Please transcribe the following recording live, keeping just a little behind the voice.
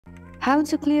How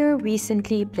to clear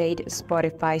recently played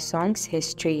Spotify songs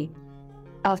history.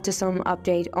 After some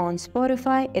update on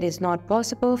Spotify, it is not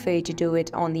possible for you to do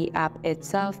it on the app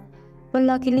itself, but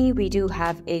luckily we do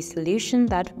have a solution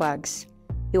that works.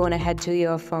 You want to head to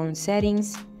your phone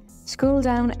settings, scroll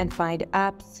down and find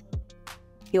apps.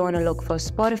 You want to look for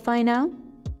Spotify now.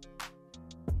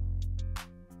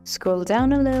 Scroll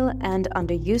down a little and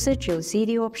under usage you'll see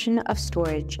the option of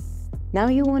storage. Now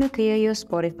you want to clear your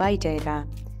Spotify data.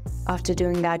 After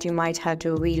doing that you might have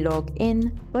to re-log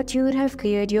in, but you would have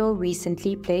cleared your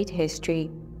recently played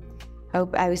history.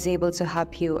 Hope I was able to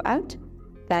help you out.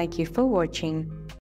 Thank you for watching.